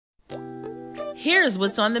Here's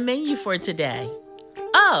what's on the menu for today.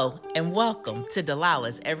 Oh, and welcome to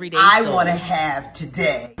Delilah's Everyday Soul. I want to have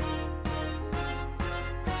today.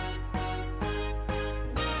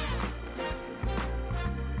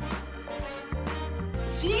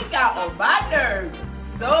 She got on my nerves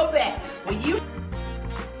so bad. When you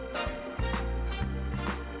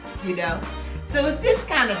know, so it's this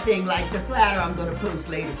kind of thing, like the platter I'm going to post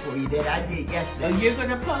later for you that I did yesterday. Oh, you're going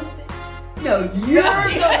to post it? No, you're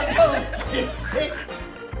going to post it.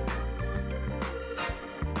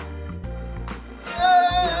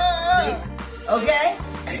 Okay?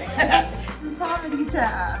 Poverty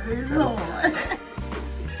time is on.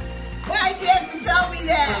 Why did you have to tell me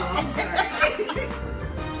that?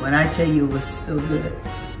 When I tell you it was so good,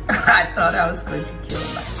 I thought I was going to kill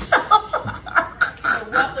myself.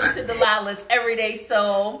 Welcome to Delilah's Everyday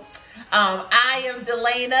Soul. I am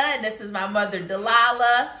Delilah, and this is my mother,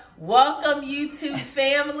 Delilah. Welcome, YouTube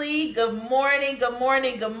family. Good morning, good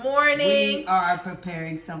morning, good morning. We are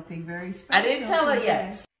preparing something very special. I didn't tell her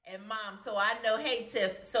yet. And Mom, so I know, hey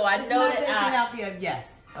Tiff, so I know that out the oven.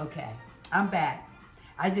 Yes, okay. I'm back.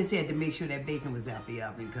 I just had to make sure that bacon was out the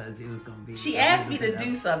oven because it was going to be... She asked me to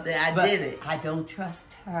do something. I did it. I don't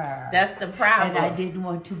trust her. That's the problem. And I didn't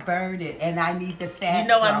want to burn it. And I need the fat. You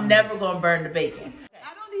know I'm never going to burn the bacon.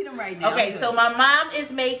 I don't need them right now. Okay, so my mom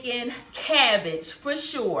is making cabbage for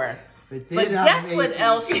sure. But guess what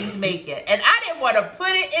else she's making? And I didn't want to put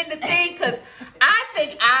it in the thing because I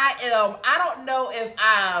think I don't know if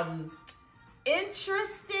I'm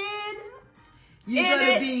interested. You're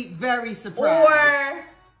going to be very surprised. Or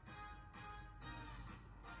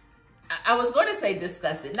I was going to say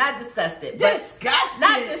disgusted. Not disgusted. Disgusted?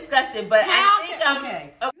 Not disgusted, but I think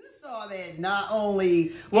okay. You saw that not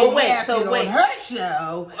only on her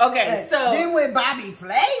show. Okay, so then when Bobby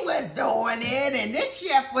Flay was doing it and this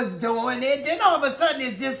chef was doing it, then all of a sudden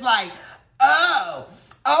it's just like, oh,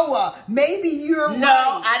 well, maybe you're right.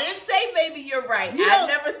 No, I didn't say maybe you're right. I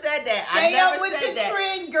never said that. Stay up with the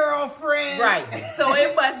trend, girlfriend. Right. So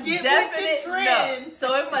it must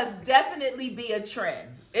So it must definitely be a trend.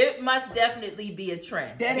 It must definitely be a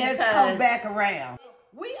trend. That has come back around.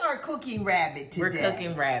 We are cooking rabbit today. We're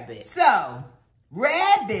cooking rabbit. So,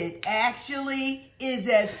 rabbit actually is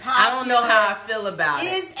as popular. I don't know how I feel about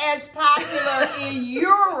it. Is as popular in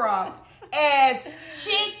Europe as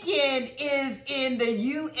chicken is in the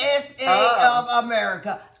USA of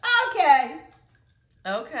America. Okay.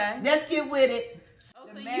 Okay. Let's get with it. Oh,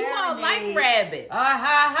 so you all like rabbit. Hey, Brian.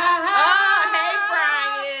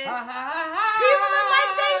 People are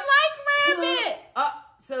like they like rabbit.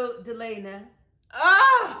 So, Delilah,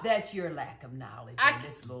 that's your lack of knowledge in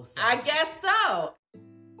this little subject. I guess so.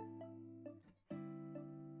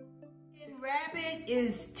 Rabbit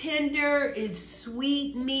is tender, is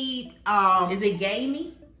sweet meat. Is it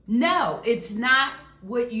gamey? No, it's not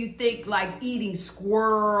what you think, like eating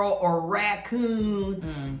squirrel or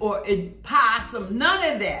raccoon or possum. None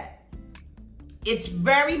of that. It's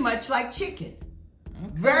very much like chicken.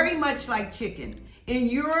 Okay. Very much like chicken. In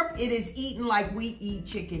Europe, it is eaten like we eat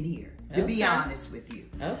chicken here, to be honest with you.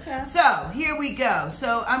 Okay. So, here we go.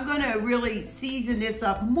 So, I'm going to really season this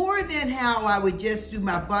up more than how I would just do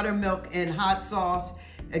my buttermilk and hot sauce.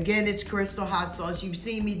 Again, it's Crystal hot sauce. You've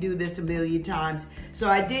seen me do this a million times. So,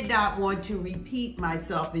 I did not want to repeat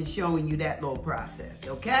myself in showing you that little process,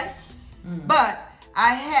 okay? But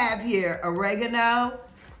I have here oregano.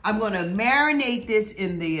 I'm going to marinate this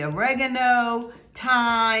in the oregano,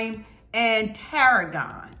 thyme, and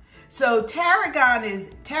tarragon. So tarragon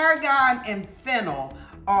and fennel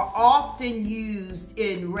are often used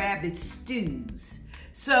in rabbit stews.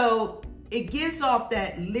 So it gives off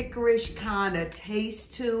that licorice kind of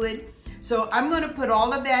taste to it. So I'm going to put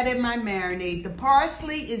all of that in my marinade. The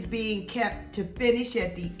parsley is being kept to finish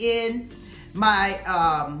at the end. My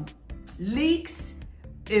leeks,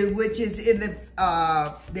 which is in the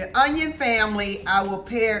onion family, I will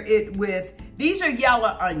pair it with. These are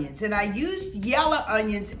yellow onions, and I used yellow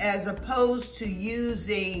onions as opposed to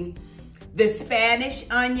using the Spanish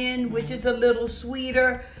onion, which is a little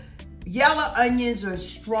sweeter. Yellow onions are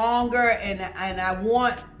stronger, and I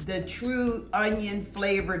want the true onion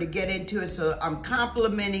flavor to get into it, so I'm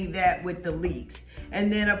complementing that with the leeks.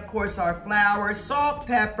 And then, of course, our flour, salt,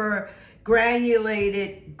 pepper,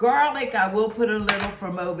 granulated garlic. I will put a little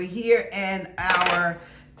from over here, and our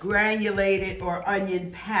granulated or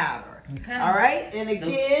onion powder. Okay. All right, and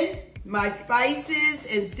again, my spices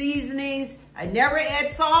and seasonings, I never add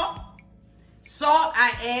salt. Salt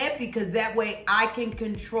I add because that way I can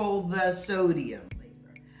control the sodium.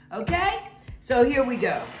 Okay, so here we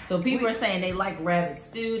go. So people are saying they like rabbit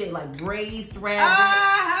stew, they like braised rabbit.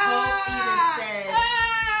 Hope even says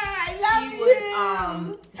I love you.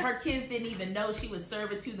 her kids didn't even know she would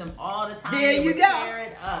serve it to them all the time. There They you would go. tear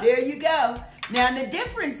it up. There you go. Now the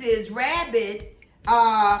difference is rabbit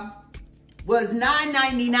was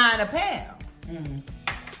 $9.99 a pound,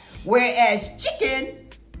 whereas chicken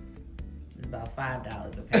It's about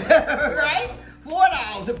 $5 a pound. right,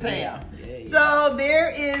 $4 a pound. Yeah. So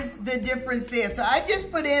there is the difference there. So I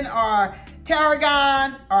just put in our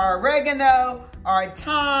tarragon, our oregano, our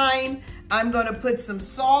thyme. I'm gonna put some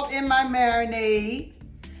salt in my marinade.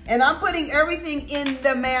 And I'm putting everything in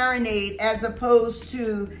the marinade as opposed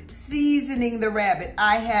to seasoning the rabbit.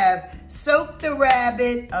 I have soaked the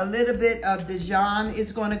rabbit. A little bit of Dijon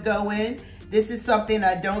is gonna go in. This is something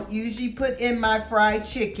I don't usually put in my fried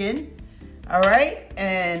chicken. All right,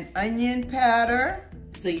 and onion powder.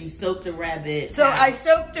 So you soak the rabbit. So I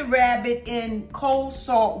soaked the rabbit in cold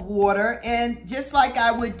salt water, and just like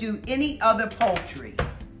I would do any other poultry.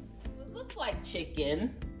 It looks like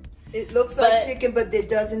chicken. It looks like chicken, but it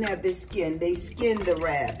doesn't have the skin. They skin the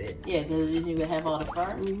rabbit. Yeah, because it didn't even have all the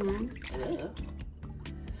fur. Mm-hmm.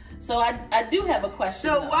 So I do have a question.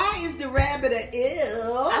 So though. why is the rabbit a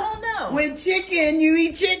ill? I don't know. When chicken, you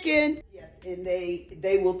eat chicken. Yes, and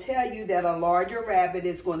they will tell you that a larger rabbit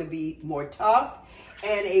is going to be more tough,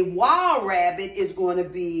 and a wild rabbit is going to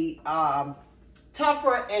be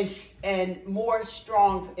tougher and more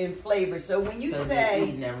strong in flavor. So when you say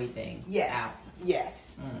eating everything, yes, out.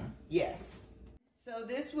 yes, yes. So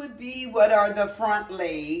this would be what are the front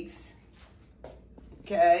legs.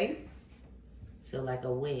 Okay. So like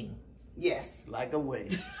a wing. Yes, like a wing.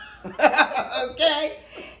 Okay.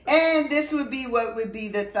 And this would be what would be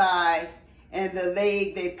the thigh, and the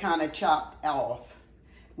leg they've kind of chopped off.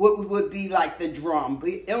 What would be like the drum.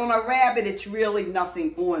 But on a rabbit, it's really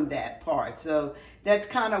nothing on that part. So that's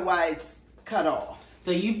kind of why it's cut off.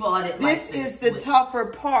 So you bought it This like is the tougher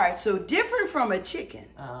part. So different from a chicken.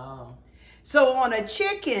 Oh. So on a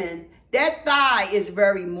chicken, that thigh is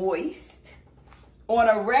very moist. On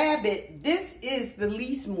a rabbit, this is the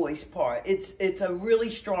least moist part. It's a really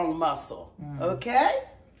strong muscle. Okay?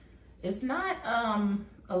 It's not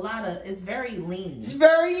a lot of, it's very lean. It's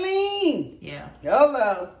very lean. Yeah.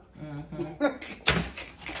 Hello.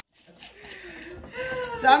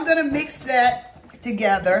 So I'm gonna mix that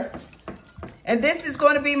together. And this is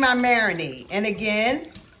gonna be my marinade. And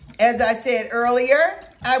again, as I said earlier,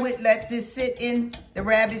 I would let this the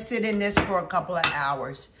rabbit sit in this for a couple of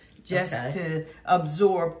hours. Just to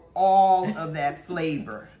absorb all of that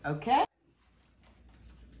flavor, okay?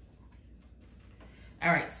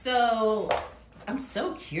 All right, so I'm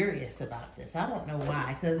so curious about this. I don't know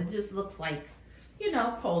why, because it just looks like, you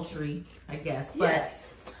know, poultry, I guess. But Yes.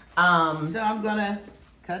 So I'm gonna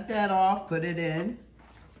cut that off, put it in.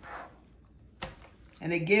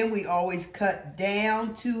 And again, we always cut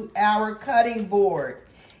down to our cutting board.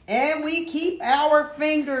 And we keep our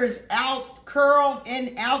fingers out, curled and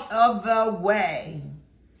out of the way.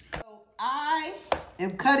 So I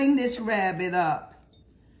am cutting this rabbit up.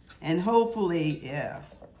 And hopefully, yeah.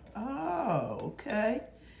 Oh, okay.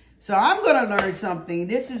 So I'm going to learn something.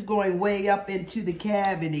 This is going way up into the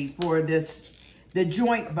cavity for the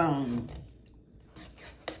joint bone.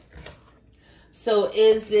 so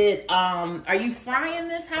is it, are you frying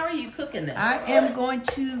this? How are you cooking this? I am going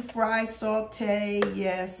to fry, saute,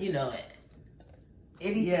 yes. You know,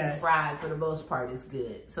 anything Yes. fried for the most part is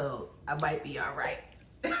good. So I might be all right.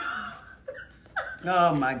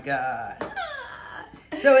 Oh my God.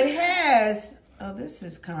 So it has, oh, this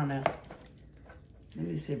is kind of, let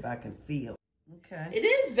me see if I can feel. Okay. It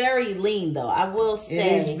is very lean, though, I will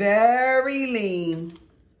say. It is very lean.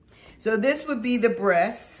 So this would be the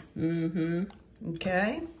breast. Mm-hmm.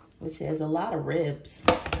 Okay. Which has a lot of ribs.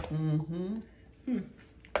 Mm-hmm.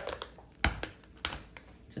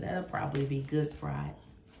 So that'll probably be good fried.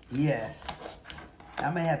 Yes.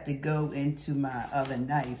 I'm going to have to go into my other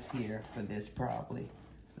knife here for this probably.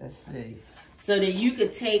 Let's see. So then you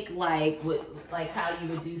could take like how you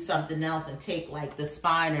would do something else and take like the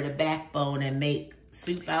spine or the backbone and make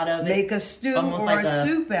soup out of it. Make a stew Almost or like a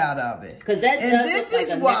soup out of it. Because that And does this look like is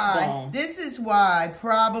a neck why, bone. this is why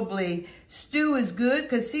probably stew is good.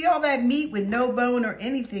 Because see all that meat with no bone or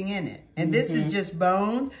anything in it. And this is just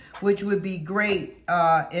bone, which would be great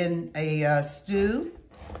in a stew.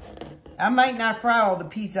 I might not fry all the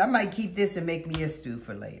pieces. I might keep this and make me a stew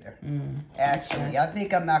for later. Actually, I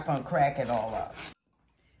think I'm not going to crack it all up.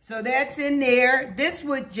 So that's in there. This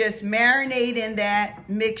would just marinate in that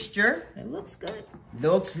mixture. It looks good.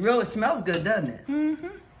 Looks really, smells good, doesn't it? Mm-hmm.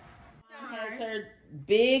 Has her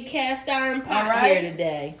big cast iron pot All right. here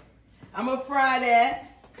today. I'm going to fry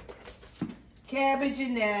that. Cabbage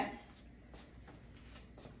in that.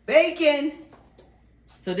 Bacon.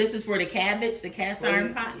 So this is for the cabbage, the cast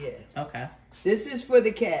iron pot? Yeah. Okay. This is for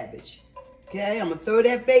the cabbage. Okay, I'm going to throw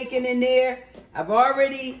that bacon in there. I've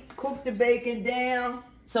already cooked the bacon down.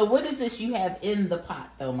 So what is this you have in the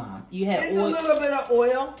pot, though, Mom? You have It's oil? a little bit of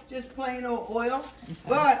oil, just plain old oil. Okay.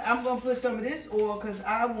 But I'm going to put some of this oil because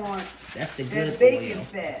I want That's the good bacon oil.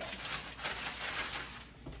 fat.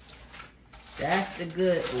 That's the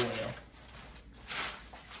good oil.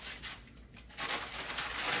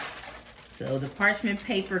 So the parchment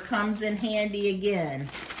paper comes in handy again.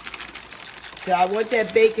 So I want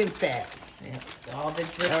that bacon fat. Yep, all the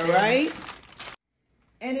good All things. right.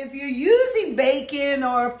 And if you're using bacon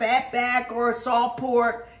or fatback or salt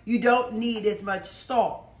pork, you don't need as much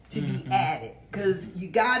salt to be added because you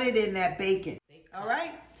got it in that bacon. All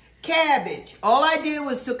right. Cabbage. All I did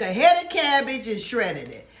was took a head of cabbage and shredded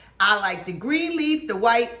it. I like the green leaf, the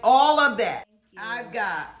white, all of that. I've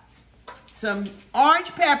got some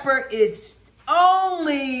orange pepper. It's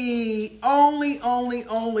only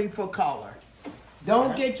for color.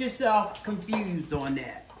 Don't get yourself confused on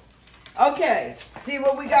that. Okay, see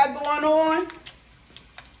what we got going on?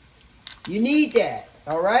 You need that,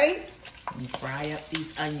 all right? And fry up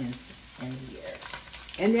these onions in here.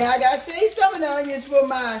 And then I gotta save some of the onions for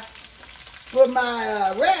my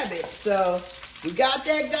rabbit. So we got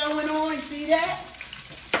that going on. See that?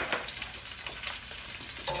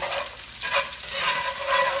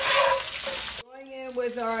 Going in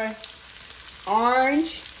with our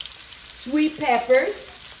orange sweet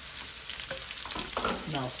peppers. It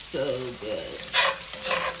smells so good.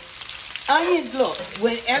 Onions, look,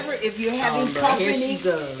 whenever, if you're having company,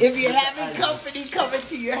 coming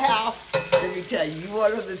to your house, let me tell you, you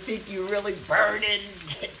want them to think you're really burning,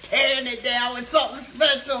 tearing it down with something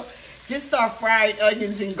special, just start frying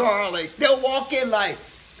onions and garlic. They'll walk in like,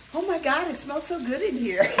 oh my God, it smells so good in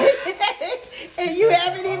here. And you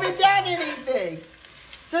haven't even done anything.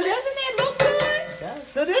 So doesn't that look good? It does.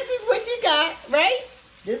 So this is what you got, right?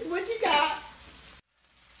 This is what you got.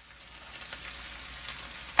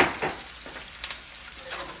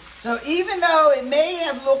 So even though it may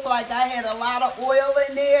have looked like I had a lot of oil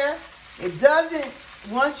in there, it doesn't,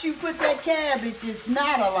 once you put that cabbage, it's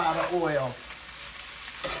not a lot of oil.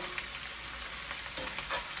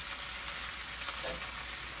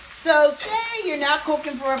 So say you're not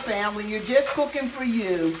cooking for a family, you're just cooking for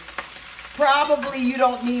you. Probably you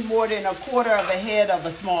don't need more than a quarter of a head of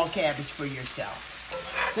a small cabbage for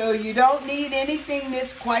yourself. So you don't need anything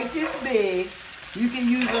quite this big. You can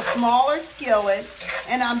use a smaller skillet.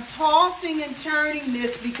 And I'm tossing and turning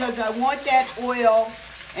this because I want that oil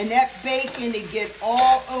and that bacon to get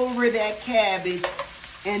all over that cabbage.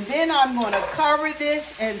 And then I'm going to cover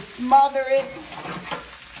this and smother it.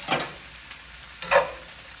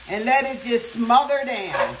 And let it just smother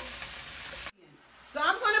down. So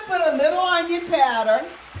I'm going to put a little onion powder.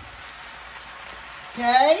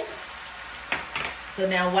 Okay? So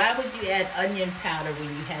now why would you add onion powder when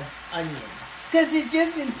you have onions? Because it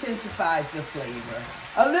just intensifies the flavor.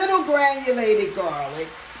 A little granulated garlic.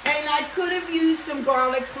 And I could have used some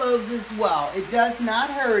garlic cloves as well. It does not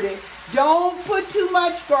hurt it. Don't put too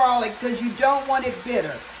much garlic because you don't want it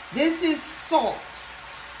bitter. This is salt.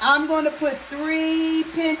 I'm going to put 3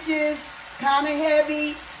 pinches, kind of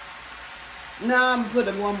heavy. Now I'm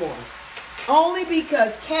putting one more. Only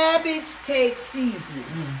because cabbage takes seasoning.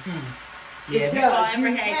 Yeah, It if y'all does. ever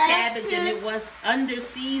You had have cabbage to- and it was under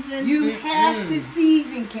seasoned, You have to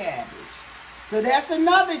season cabbage. So that's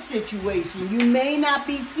another situation. You may not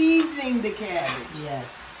be seasoning the cabbage.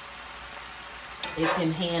 Yes. It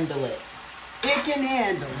can handle it. It can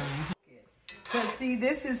handle it. Because see,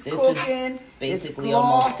 this is This is cooking. basically it's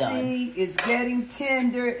almost glossy. It's getting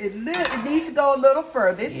tender. It needs to go a little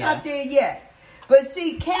further. It's Yeah. not there yet. But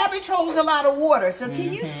see, cabbage holds a lot of water. So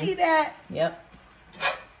can you see that? Yep.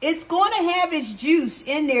 It's going to have its juice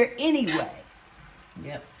in there anyway.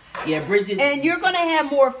 Yep. Yeah, Bridget. And you're going to have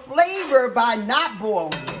more flavor by not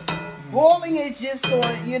boiling it. Boiling is just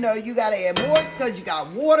going, you got to add more because you got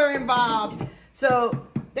water involved. So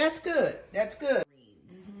that's good. That's good.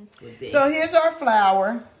 So here's our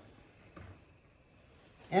flour.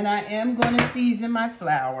 And I am going to season my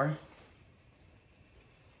flour.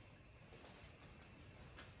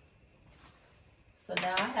 So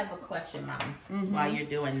now I have a question, Mom, while you're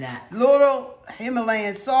doing that. Little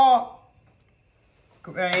Himalayan salt.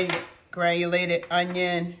 Granulated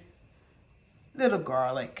onion. Little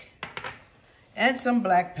garlic. And some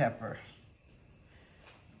black pepper.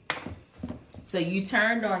 So you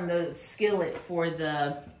turned on the skillet for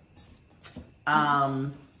the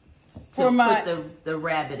put the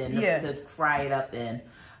rabbit in to fry it up in.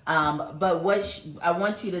 But what I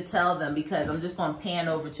want you to tell them, because I'm just going to pan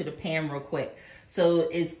over to the pan real quick. So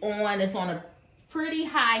it's on a pretty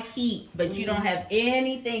high heat, but you don't have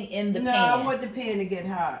anything in the pan. No, I want the pan to get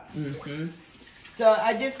hot. So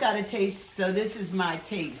I just got to taste. So this is my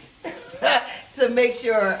taste to make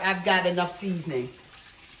sure I've got enough seasoning.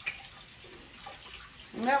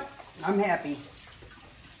 Nope, I'm happy.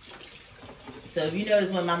 So if you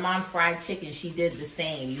notice when my mom fried chicken, she did the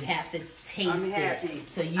same. You have to taste I'm happy. it.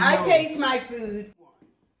 So you know. I taste my food.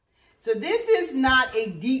 So this is not a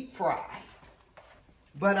deep fry,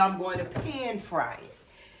 but I'm going to pan fry it.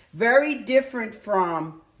 Very different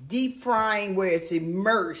from deep frying where it's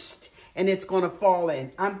immersed and it's going to fall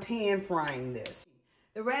in. I'm pan frying this.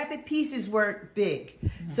 The rabbit pieces weren't big.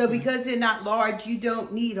 So because they're not large, you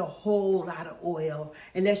don't need a whole lot of oil.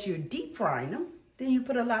 Unless you're deep frying them, then you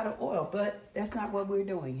put a lot of oil. But that's not what we're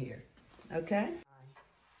doing here. Okay?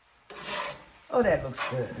 Oh, that looks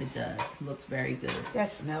good. It does. Looks very good.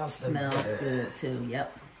 That smells so good. Smells good too.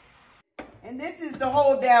 Yep. And this is the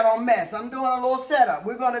hold down on mess. I'm doing a little setup.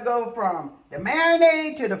 We're going to go from the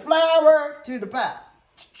marinade to the flour to the pie.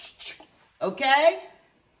 Okay?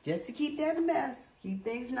 Just to keep that a mess. Keep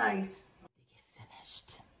things nice. Get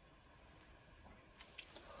finished.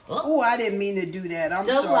 Oh, I didn't mean to do that. I'm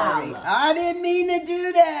Delilah. sorry. I didn't mean to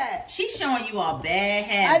do that. She's showing you all bad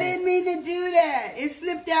habits. I didn't mean to do that. It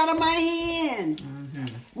slipped out of my hand.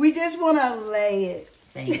 We just want to lay it.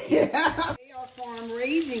 Thank you. They are farm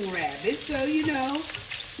raising rabbits, so you know,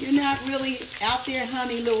 you're not really out there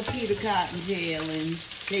hunting little Peter Cottontail and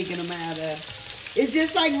taking them out of. It's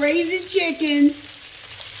just like raising chickens.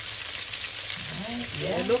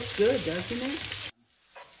 Yeah, it looks good, doesn't it?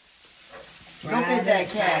 Look at that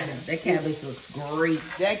cabbage. That cabbage looks great.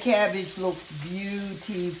 That cabbage looks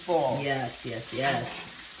beautiful. Yes, yes, yes.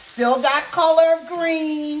 Still got color of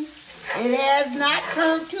green. It has not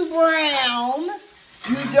turned to brown.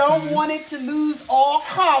 You don't want it to lose all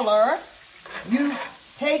color. You've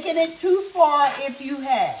taken it too far if you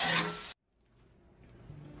have.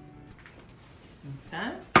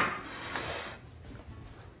 Okay.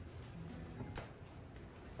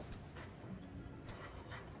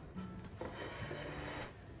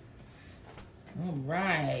 All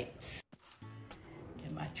right.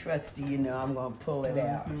 And my trusty, you know, I'm going to pull it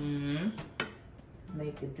out.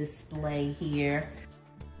 Make a display here.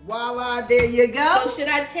 Voila, there you go. So should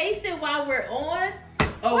I taste it while we're on?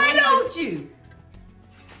 Oh, why don't you?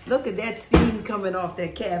 Look at that steam coming off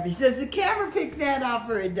that cabbage. Does the camera pick that up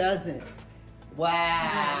or it doesn't?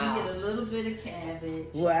 Wow. We get a little bit of cabbage.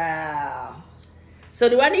 Wow. So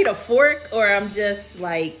do I need a fork or I'm just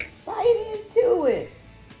like... Bite into it.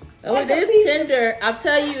 Oh, like it is tender. I'll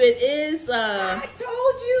tell you, it is... I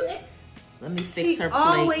told you. Let me fix her She plate.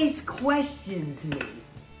 always questions me.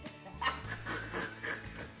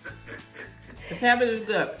 The cabbage is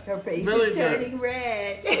good. Her face really is turning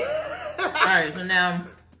red. All right, so now...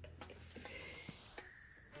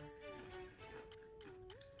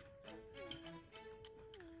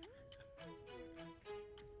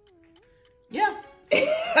 Yeah.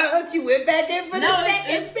 She went back in for the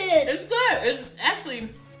second spin. It's good. It's actually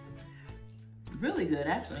really good,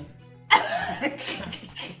 actually.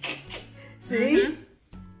 See?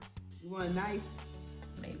 You want a knife?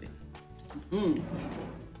 Maybe.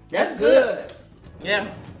 That's good.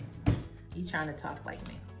 Yeah. He's trying to talk like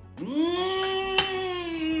me.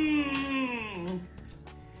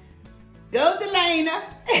 Go Delilah.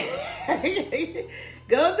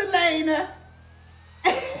 Go Delilah.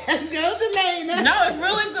 Go Delilah. No, it's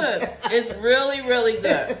really good. It's really, really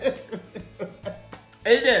good.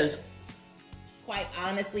 It is. Quite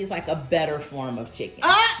honestly, it's like a better form of chicken.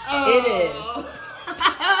 Uh-oh.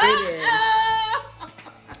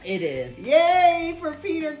 It is. Yay for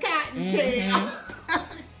Peter Cottontail.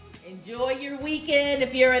 Enjoy your weekend.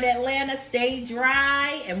 If you're in Atlanta, stay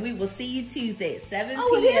dry. And we will see you Tuesday at 7 p.m.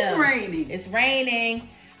 Oh, it is raining. It's raining.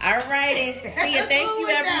 All righty. See you. Thank you,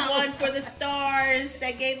 everyone, for the stars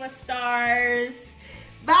that gave us stars.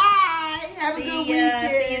 Bye. Have a good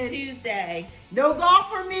weekend. See you Tuesday. No golf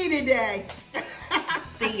for me today.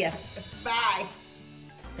 See ya. Bye.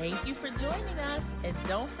 Thank you for joining us. And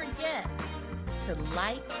don't forget to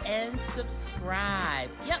like and subscribe.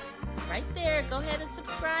 Yep, right there. Go ahead and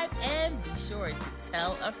subscribe and be sure to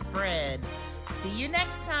tell a friend. See you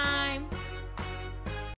next time.